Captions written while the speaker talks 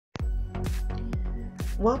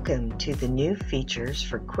Welcome to the new features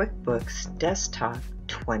for QuickBooks Desktop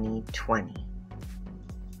 2020.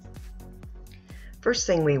 First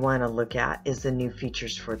thing we want to look at is the new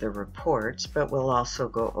features for the reports, but we'll also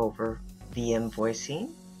go over the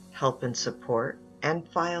invoicing, help and support, and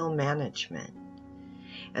file management.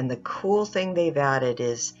 And the cool thing they've added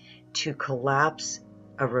is to collapse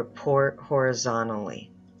a report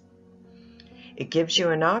horizontally. It gives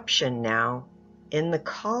you an option now in the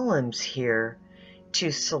columns here to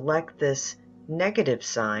select this negative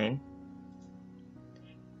sign.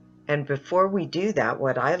 And before we do that,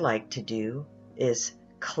 what I like to do is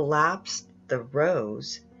collapse the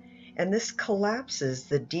rows, and this collapses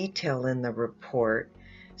the detail in the report,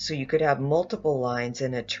 so you could have multiple lines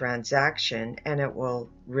in a transaction and it will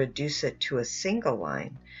reduce it to a single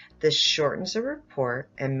line. This shortens a report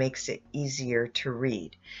and makes it easier to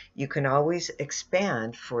read. You can always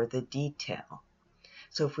expand for the detail.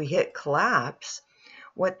 So if we hit collapse,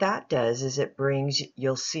 what that does is it brings,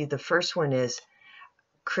 you'll see the first one is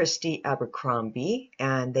Christie Abercrombie,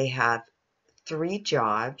 and they have 3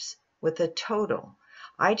 jobs with a total.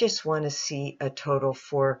 I just want to see a total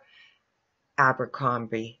for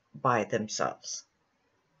Abercrombie by themselves.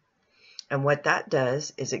 And what that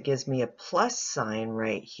does is it gives me a plus sign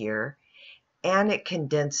right here, and it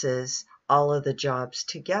condenses all of the jobs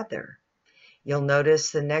together. You'll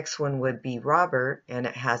notice the next one would be Robert, and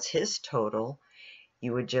it has his total.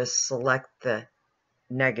 You would just select the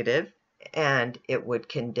negative and it would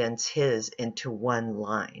condense his into one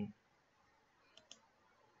line.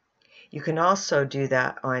 You can also do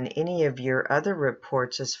that on any of your other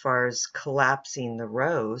reports as far as collapsing the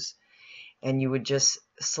rows, and you would just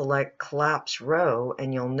select collapse row,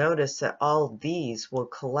 and you'll notice that all these will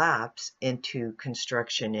collapse into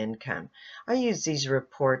construction income. I use these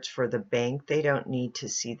reports for the bank. They don't need to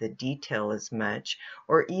see the detail as much,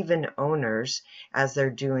 or even owners as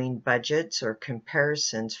they're doing budgets or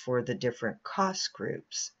comparisons for the different cost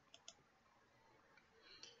groups.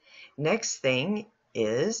 Next thing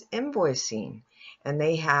is invoicing, and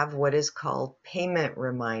they have what is called payment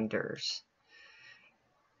reminders.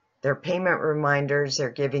 Their payment reminders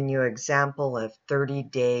are giving you an example of 30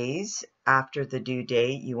 days after the due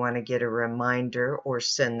date. You want to get a reminder or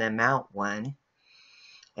send them out one.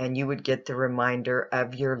 And you would get the reminder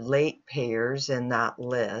of your late payers in that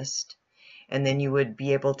list. And then you would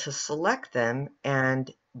be able to select them,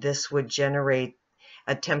 and this would generate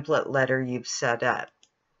a template letter you've set up.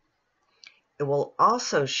 It will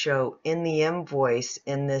also show in the invoice,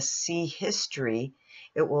 in this See History,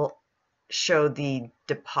 it will show the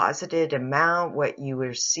deposited amount, what you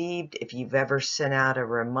received, if you've ever sent out a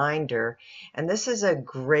reminder. And this is a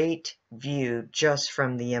great view just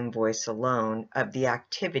from the invoice alone of the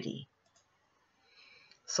activity.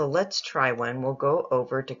 So let's try one. We'll go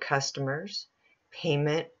over to Customers,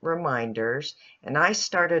 Payment Reminders, and I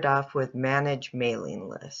started off with Manage Mailing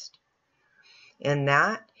List. In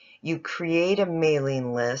that, you create a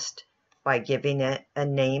mailing list by giving it a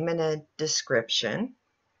name and a description.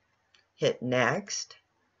 Hit Next,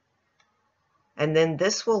 and then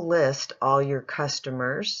this will list all your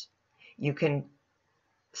customers. You can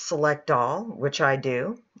select all, which I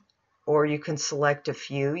do, or you can select a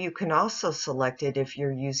few. You can also select it if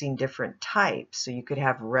you're using different types, so you could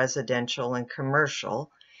have residential and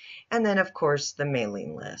commercial, and then of course the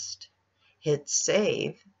mailing list. Hit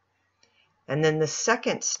Save, and then the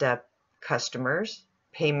second step, Customers,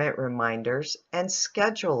 Payment Reminders, and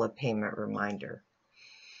Schedule a Payment Reminder.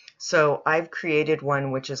 So I've created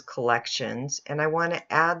one which is collections, and I want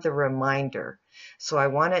to add the reminder. So I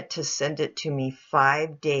want it to send it to me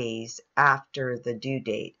 5 days after the due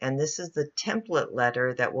date. And this is the template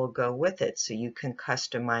letter that will go with it, so you can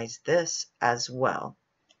customize this as well.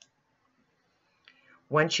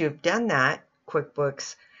 Once you've done that,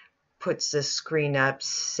 QuickBooks puts this screen up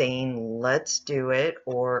saying, let's do it,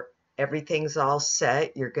 or everything's all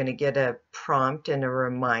set. You're going to get a prompt and a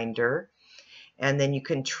reminder. And then you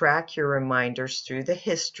can track your reminders through the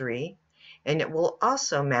history, and it will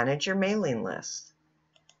also manage your mailing list.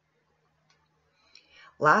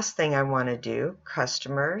 Last thing I want to do,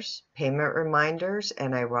 Customers, Payment Reminders,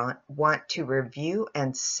 and I want to review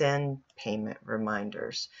and send payment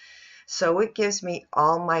reminders. So it gives me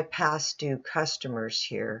all my past due customers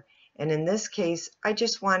here. And in this case, I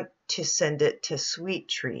just want to send it to Sweet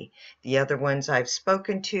Tree. The other ones I've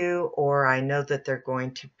spoken to, or I know that they're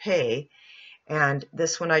going to pay. And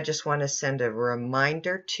this one I just want to send a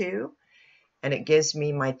reminder to, and it gives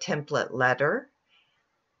me my template letter,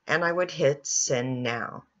 and I would hit Send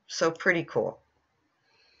Now. So pretty cool.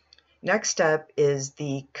 Next up is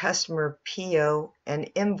the customer PO and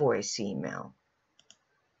invoice email.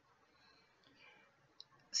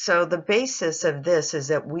 So the basis of this is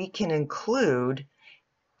that we can include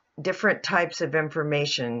different types of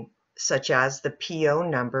information, such as the PO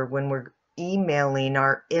number when we're emailing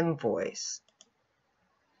our invoice.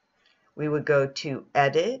 We would go to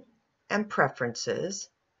Edit and Preferences,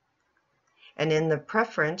 and in the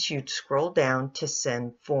preference you'd scroll down to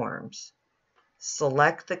Send Forms.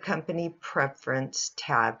 Select the Company Preference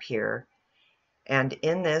tab here, and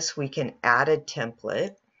in this we can add a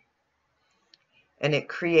template, and it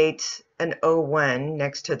creates an O1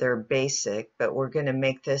 next to their basic, but we're going to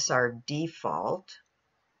make this our default.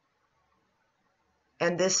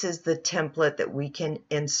 And this is the template that we can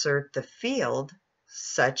insert the field,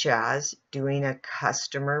 such as doing a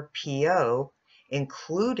customer PO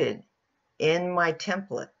included in my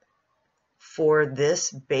template. For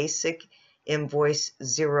this basic invoice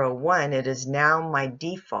 01, it is now my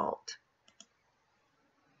default.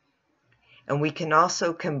 And we can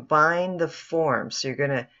also combine the forms. So you're going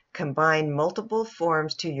to combine multiple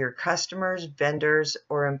forms to your customers, vendors,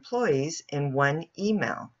 or employees in one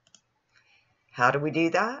email. How do we do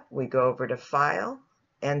that? We go over to File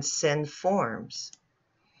and Send Forms.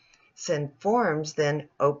 Send Forms then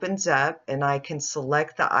opens up, and I can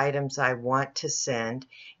select the items I want to send.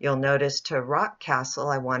 You'll notice to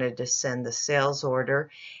Rockcastle I wanted to send the sales order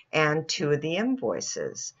and 2 of the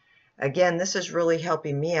invoices. Again, this is really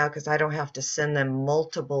helping me out because I don't have to send them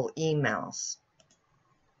multiple emails.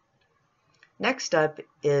 Next up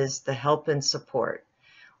is the help and support.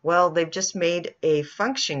 Well, they've just made a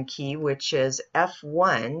function key, which is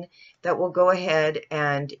F1, that will go ahead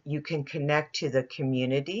and you can connect to the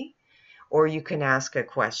community, or you can ask a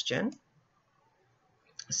question.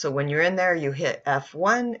 So when you're in there, you hit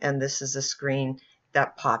F1, and this is a screen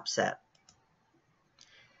that pops up.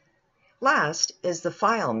 Last is the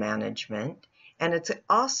file management, and it's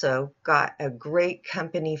also got a great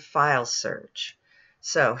company file search.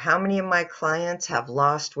 So how many of my clients have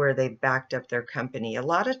lost where they backed up their company? A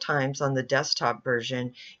lot of times on the desktop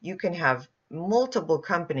version, you can have multiple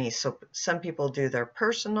companies. So some people do their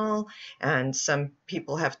personal, and some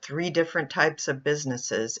people have 3 different types of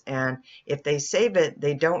businesses. And if they save it,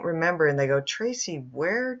 they don't remember, and they go, Tracy,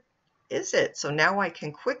 where is it? So now I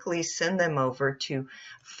can quickly send them over to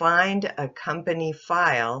find a company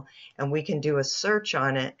file, and we can do a search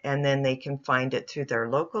on it, and then they can find it through their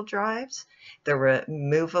local drives, the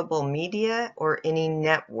removable media, or any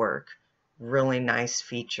network. Really nice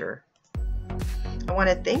feature. I want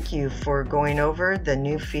to thank you for going over the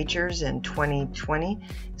new features in 2020.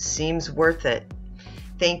 Seems worth it.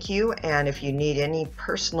 Thank you, and if you need any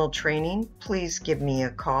personal training, please give me a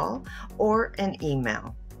call or an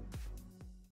email.